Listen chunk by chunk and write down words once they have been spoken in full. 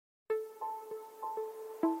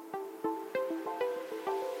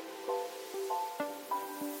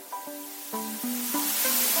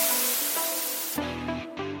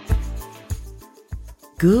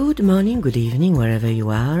Good morning, good evening, wherever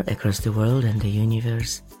you are across the world and the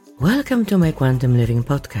universe. Welcome to my Quantum Living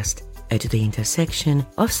podcast at the intersection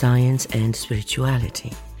of science and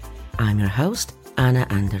spirituality. I'm your host, Anna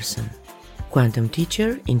Anderson, quantum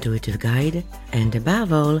teacher, intuitive guide, and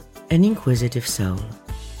above all, an inquisitive soul.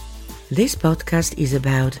 This podcast is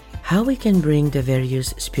about how we can bring the various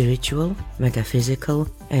spiritual, metaphysical,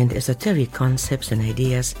 and esoteric concepts and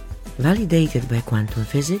ideas validated by quantum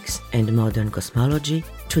physics and modern cosmology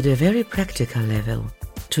to the very practical level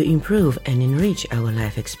to improve and enrich our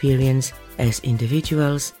life experience as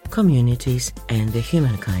individuals, communities, and the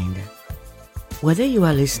humankind. Whether you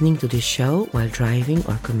are listening to this show while driving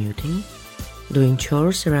or commuting, doing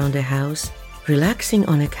chores around the house, relaxing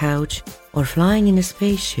on a couch, or flying in a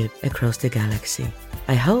spaceship across the galaxy,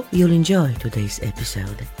 I hope you'll enjoy today's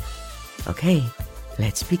episode. Okay,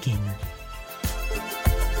 let's begin.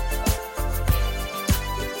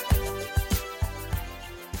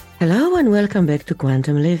 Hello and welcome back to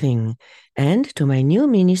Quantum Living and to my new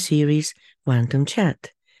mini-series Quantum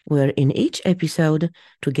Chat, where in each episode,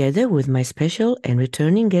 together with my special and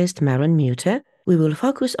returning guest Maren Muter, we will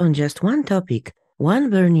focus on just one topic,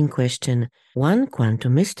 one burning question, one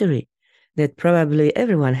quantum mystery that probably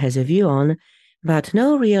everyone has a view on, but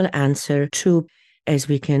no real answer to, as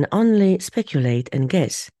we can only speculate and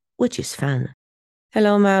guess, which is fun.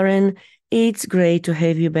 Hello, Maren. It's great to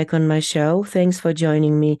have you back on my show. Thanks for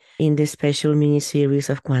joining me in this special mini-series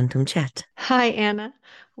of Quantum Chat. Hi, Anna.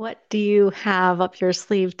 What do you have up your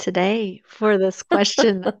sleeve today for this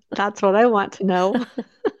question? That's what I want to know.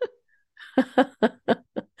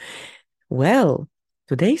 Well,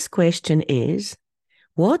 today's question is,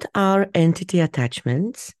 what are entity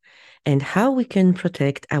attachments and how we can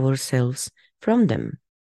protect ourselves from them?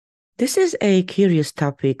 This is a curious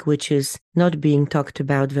topic which is not being talked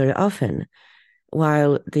about very often,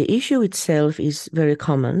 while the issue itself is very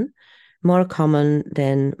common, more common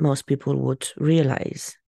than most people would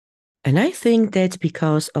realize. And I think that's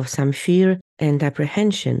because of some fear and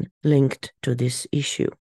apprehension linked to this issue.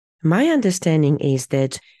 My understanding is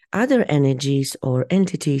that other energies or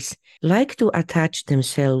entities like to attach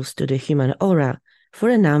themselves to the human aura for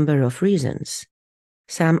a number of reasons.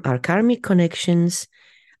 Some are karmic connections,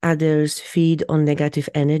 others feed on negative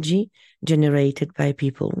energy generated by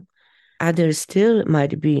people. Others still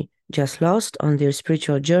might be just lost on their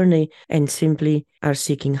spiritual journey and simply are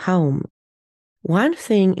seeking home. One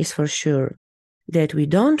thing is for sure, that we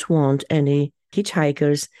don't want any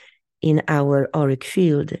hitchhikers in our auric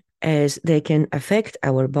field, as they can affect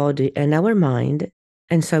our body and our mind,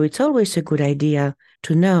 and so it's always a good idea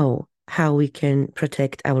to know how we can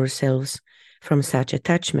protect ourselves from such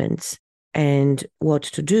attachments and what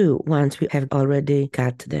to do once we have already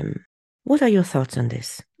got them. What are your thoughts on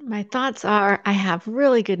this? My thoughts are I have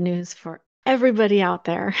really good news for everybody out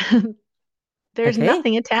there. There's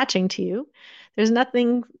nothing attaching to you. There's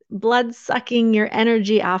nothing blood sucking your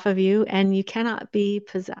energy off of you, and you cannot be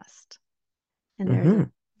possessed. And there's a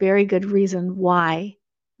very good reason why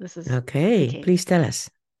this is the case. Please tell us.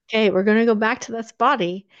 Okay, we're going to go back to this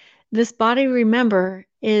body. This body, remember,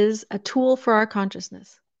 is a tool for our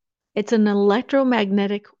consciousness. It's an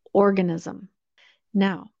electromagnetic organism.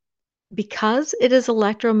 Now, because it is an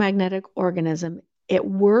electromagnetic organism, it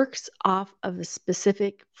works off of a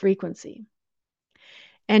specific frequency.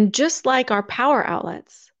 And just like our power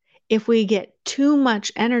outlets, if we get too much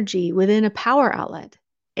energy within a power outlet,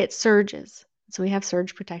 it surges. So we have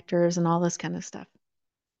surge protectors and all this kind of stuff.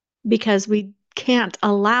 Because we can't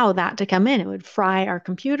allow that to come in. It would fry our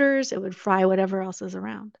computers. It would fry whatever else is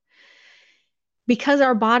around. Because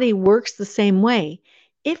our body works the same way,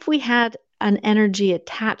 if we had an energy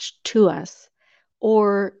attached to us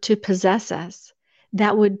or to possess us,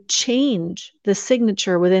 that would change the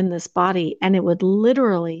signature within this body, and it would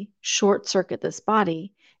literally short circuit this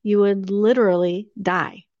body. You would literally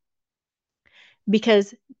die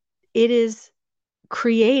because it is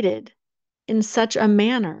created in such a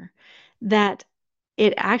manner that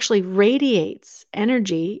it actually radiates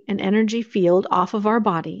energy, an energy field off of our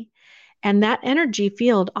body. And that energy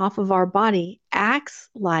field off of our body acts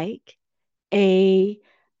like a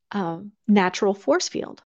natural force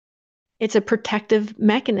field. It's a protective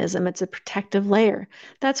mechanism. It's a protective layer.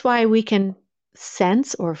 That's why we can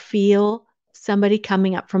sense or feel somebody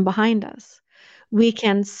coming up from behind us. We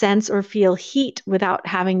can sense or feel heat without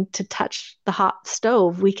having to touch the hot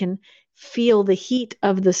stove. We can feel the heat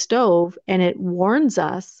of the stove, and it warns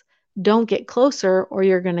us, don't get closer or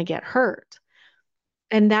you're going to get hurt.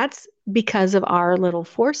 And that's because of our little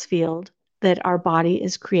force field that our body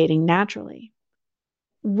is creating naturally.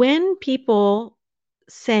 When people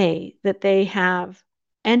say that they have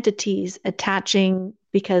entities attaching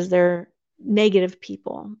because they're negative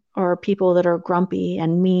people or people that are grumpy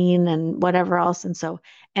and mean and whatever else. And so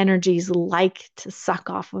energies like to suck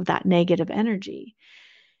off of that negative energy.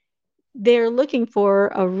 They're looking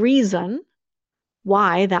for a reason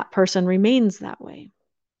why that person remains that way.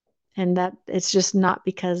 And that it's just not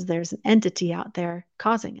because there's an entity out there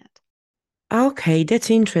causing it. Okay, that's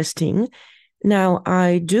interesting. Now,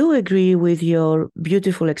 I do agree with your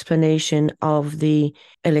beautiful explanation of the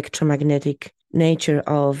electromagnetic nature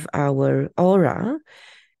of our aura,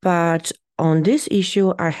 but on this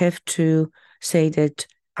issue, I have to say that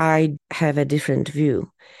I have a different view.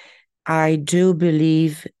 I do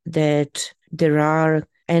believe that there are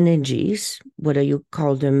energies, whether you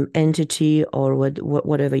call them entity or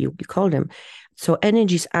whatever you call them. So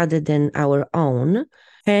energies other than our own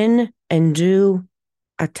can and do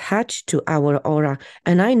attach to our aura.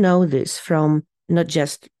 And I know this from not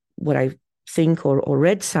just what I think or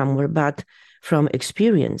read somewhere, but from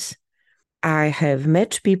experience. I have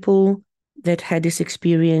met people that had this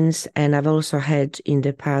experience, and I've also had in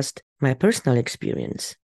the past my personal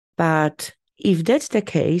experience. But if that's the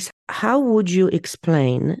case, how would you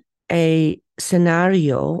explain a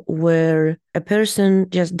scenario where a person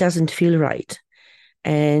just doesn't feel right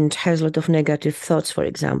and has a lot of negative thoughts, for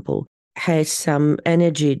example, has some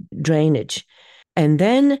energy drainage, and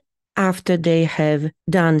then after they have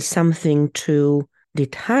done something to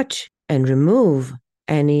detach and remove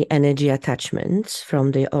any energy attachments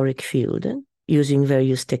from the auric field using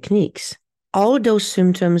various techniques, all those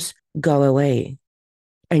symptoms go away.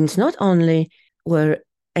 And it's not only where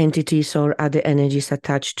entities or other energies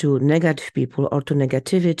attached to negative people or to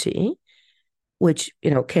negativity, which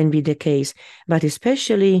can be the case, but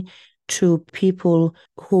especially to people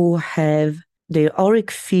who have their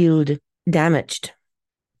auric field damaged.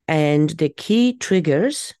 And the key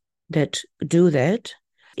triggers that do that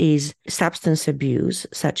is substance abuse,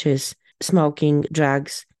 such as smoking,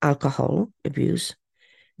 drugs, alcohol abuse.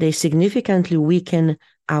 They significantly weaken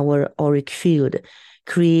our auric field,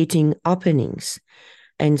 creating openings.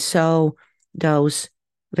 And so those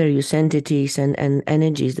various entities and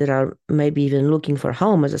energies that are maybe even looking for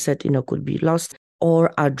home, as I said, could be lost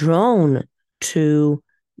or are drawn to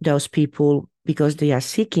those people because they are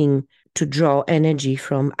seeking to draw energy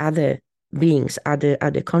from other beings, other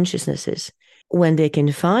consciousnesses. When they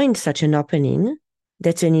can find such an opening,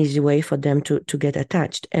 that's an easy way for them to get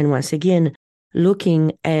attached. And once again,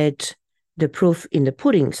 looking at the proof in the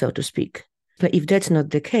pudding, so to speak. If that's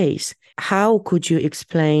not the case, how could you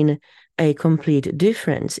explain a complete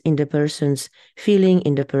difference in the person's feeling,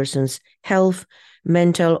 in the person's health,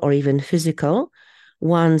 mental or even physical,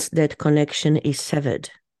 once that connection is severed?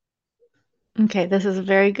 Okay, this is a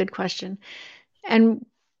very good question. And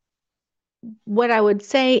what I would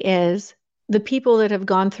say is the people that have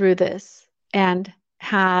gone through this and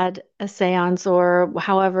had a seance or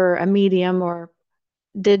however, a medium or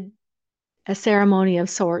did a ceremony of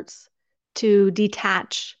sorts to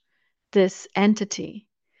detach this entity,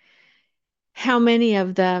 how many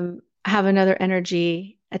of them have another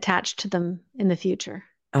energy attached to them in the future?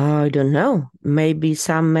 I don't know. Maybe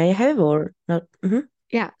some may have or not.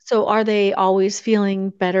 Yeah. So are they always feeling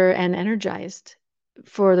better and energized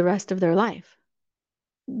for the rest of their life?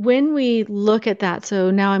 When we look at that, so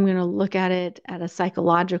now I'm going to look at it at a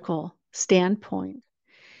psychological standpoint.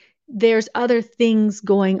 There's other things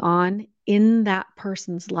going on in that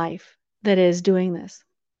person's life that is doing this,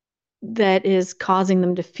 that is causing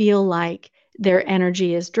them to feel like their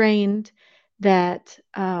energy is drained, that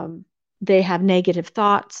they have negative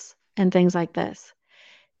thoughts and things like this.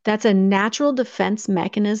 That's a natural defense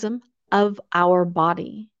mechanism of our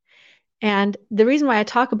body. And the reason why I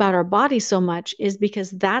talk about our body so much is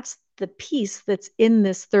because that's the piece that's in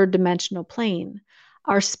this third dimensional plane.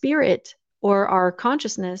 Our spirit or our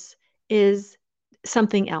consciousness is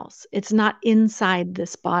something else. It's not inside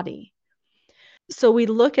this body. So we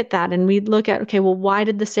look at that and we look at, okay, well, why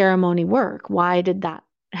did the ceremony work? Why did that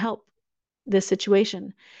help this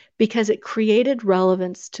situation? Because it created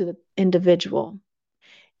relevance to the individual.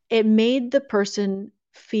 It made the person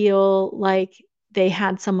feel like they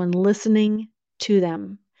had someone listening to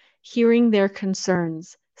them, hearing their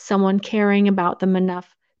concerns, someone caring about them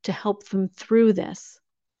enough to help them through this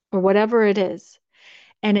or whatever it is.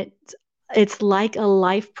 And it's like a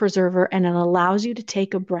life preserver, and it allows you to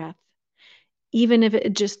take a breath. Even if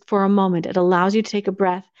it just for a moment, it allows you to take a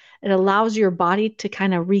breath. It allows your body to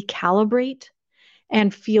kind of recalibrate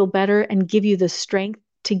and feel better and give you the strength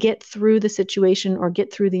to get through the situation or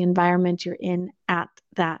get through the environment you're in at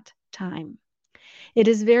that time. It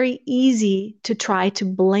is very easy to try to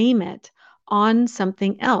blame it on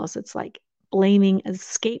something else. It's like blaming a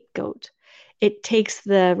scapegoat. it takes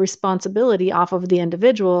the responsibility off of the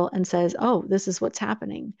individual and says, oh, this is what's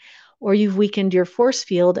happening. Or you've weakened your force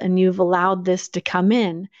field and you've allowed this to come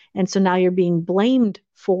in. And so now you're being blamed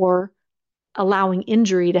for allowing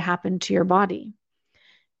injury to happen to your body.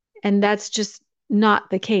 And that's just not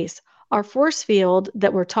the case. Our force field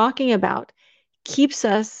that we're talking about keeps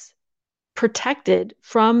us protected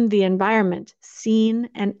from the environment, seen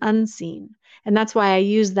and unseen. And that's why I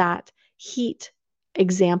use that heat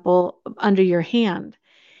example under your hand.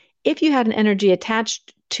 If you had an energy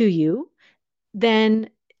attached to you, then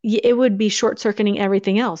it would be short circuiting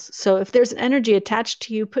everything else. So if there's an energy attached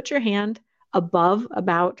to you, put your hand above,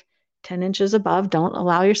 about 10 inches above. Don't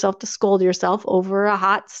allow yourself to scold yourself over a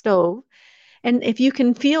hot stove. And if you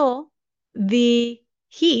can feel the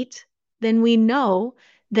heat, then we know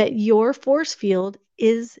that your force field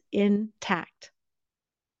is intact.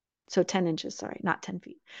 So 10 inches, sorry, not 10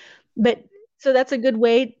 feet. But so that's a good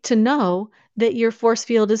way to know that your force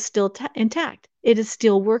field is still intact. It is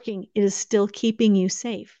still working. It is still keeping you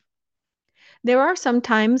safe. There are some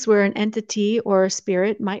times where an entity or a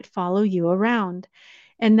spirit might follow you around,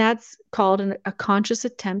 and that's called a conscious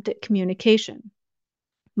attempt at communication.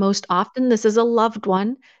 Most often, this is a loved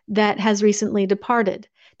one that has recently departed.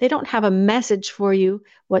 They don't have a message for you.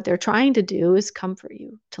 What they're trying to do is comfort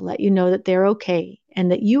you, to let you know that they're okay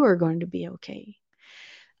and that you are going to be okay.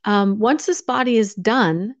 Once this body is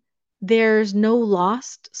done, there's no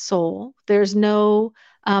lost soul. There's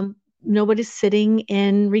nobody's sitting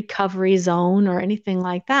in recovery zone or anything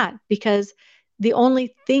like that, because the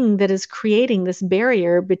only thing that is creating this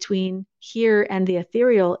barrier between here and the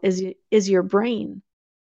ethereal is your brain.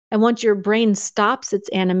 And once your brain stops its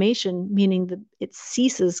animation, meaning that it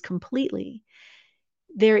ceases completely,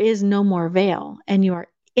 there is no more veil, and you are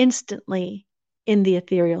instantly in the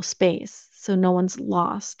ethereal space. So no one's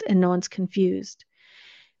lost and no one's confused.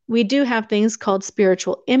 We do have things called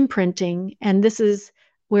spiritual imprinting, and this is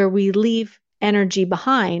where we leave energy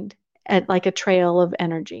behind at like a trail of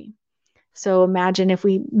energy. So imagine if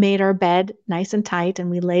we made our bed nice and tight and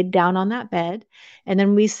we laid down on that bed, and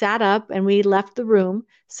then we sat up and we left the room.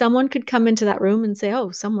 Someone could come into that room and say, oh,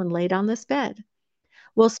 someone laid on this bed.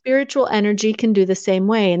 Well, spiritual energy can do the same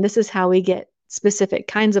way. And this is how we get specific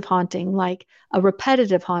kinds of haunting, like a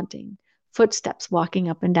repetitive haunting, footsteps walking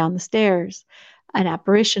up and down the stairs, an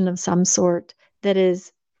apparition of some sort that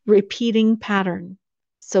is repeating pattern.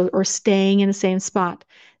 So, or staying in the same spot.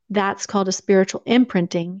 That's called a spiritual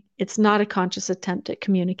imprinting. It's not a conscious attempt at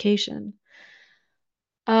communication.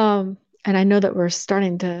 And I know that we're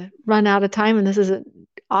starting to run out of time, and this is an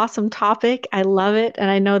awesome topic. I love it,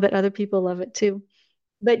 and I know that other people love it too.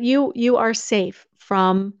 But you are safe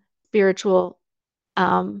from spiritual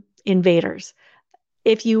invaders.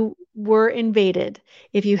 If you were invaded,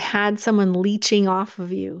 if you had someone leeching off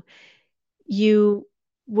of you, you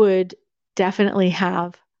would definitely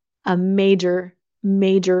have a major,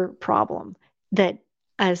 major problem that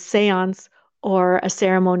a seance or a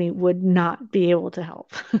ceremony would not be able to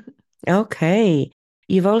help. Okay.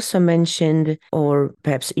 You've also mentioned, or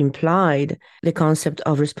perhaps implied, the concept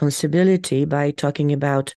of responsibility by talking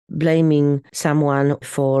about blaming someone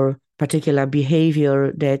for particular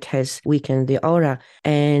behavior that has weakened the aura.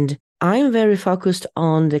 And I'm very focused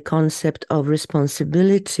on the concept of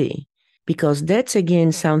responsibility, because that's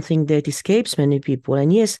again something that escapes many people.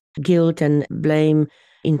 And yes, guilt and blame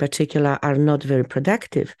in particular are not very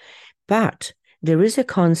productive, but there is a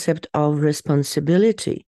concept of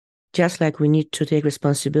responsibility. Just like we need to take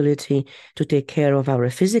responsibility to take care of our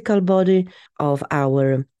physical body, of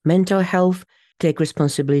our mental health, take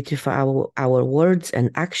responsibility for our words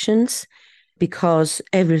and actions, because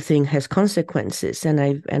everything has consequences. And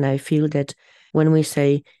I feel that when we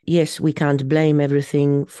say, yes, we can't blame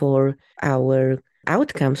everything for our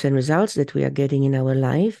outcomes and results that we are getting in our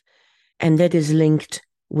life, and that is linked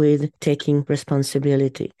with taking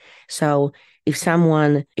responsibility. So if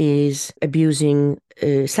someone is abusing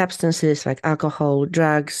substances like alcohol,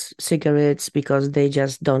 drugs, cigarettes, because they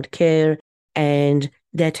just don't care, and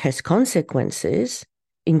that has consequences,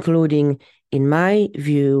 including, in my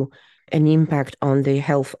view, an impact on the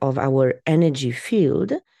health of our energy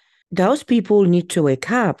field, those people need to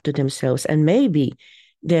wake up to themselves. And maybe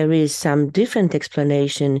there is some different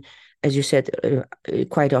explanation, as you said,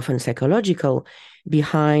 quite often psychological,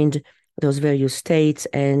 behind those various states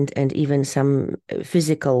and even some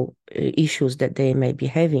physical issues that they may be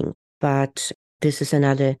having. But this is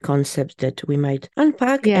another concept that we might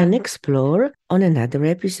unpack and explore on another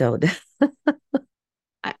episode.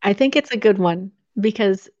 I think it's a good one,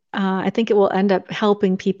 because I think it will end up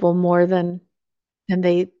helping people more than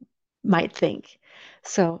they might think.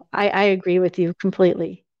 So I agree with you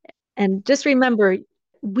completely. And just remember,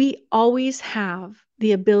 we always have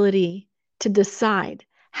the ability to decide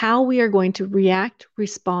how we are going to react,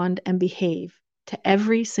 respond, and behave to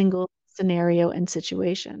every single scenario and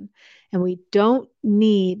situation. And we don't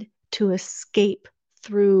need to escape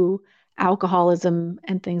through alcoholism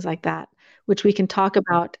and things like that, which we can talk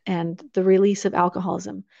about, and the release of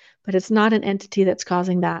alcoholism. But it's not an entity that's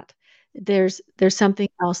causing that. There's something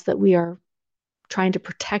else that we are trying to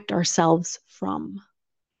protect ourselves from,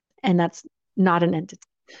 and that's not an entity.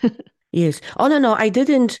 Yes. Oh no, no, I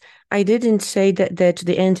didn't say that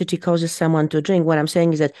the entity causes someone to drink. What I'm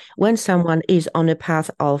saying is that when someone is on a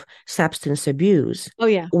path of substance abuse, Oh,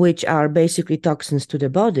 yeah. which are basically toxins to the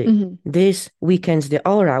body, Mhm. this weakens the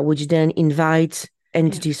aura, which then invites Yeah.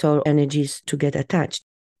 entities or energies to get attached.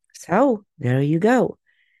 So there you go.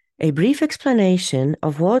 A brief explanation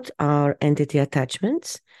of what are entity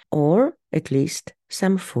attachments, or at least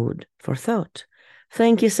some food for thought.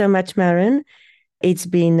 Thank you so much, Maren. It's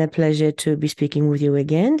been a pleasure to be speaking with you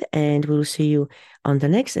again, and we'll see you on the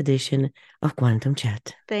next edition of Quantum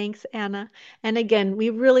Chat. Thanks, Anna. And again,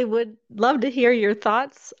 we really would love to hear your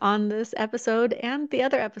thoughts on this episode and the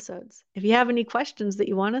other episodes. If you have any questions that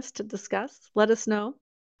you want us to discuss, let us know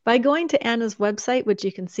by going to Anna's website, which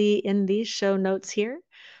you can see in these show notes here.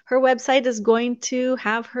 Her website is going to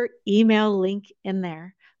have her email link in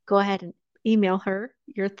there. Go ahead and email her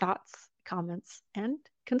your thoughts, comments, and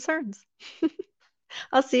concerns.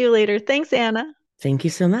 I'll see you later. Thanks, Anna. Thank you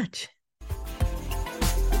so much.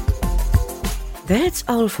 That's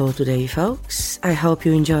all for today, folks. I hope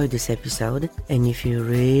you enjoyed this episode, and if you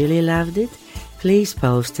really loved it, please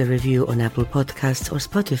post a review on Apple Podcasts or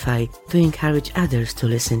Spotify to encourage others to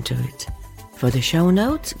listen to it. For the show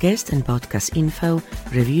notes, guest and podcast info,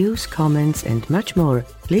 reviews, comments, and much more,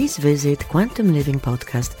 please visit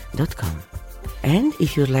quantumlivingpodcast.com. And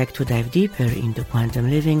if you'd like to dive deeper into quantum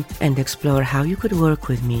living and explore how you could work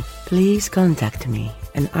with me, please contact me,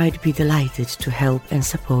 and I'd be delighted to help and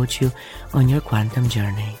support you on your quantum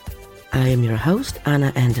journey. I am your host,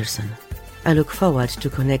 Anna Anderson. I look forward to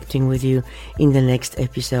connecting with you in the next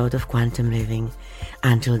episode of Quantum Living.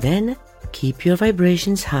 Until then, keep your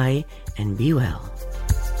vibrations high and be well.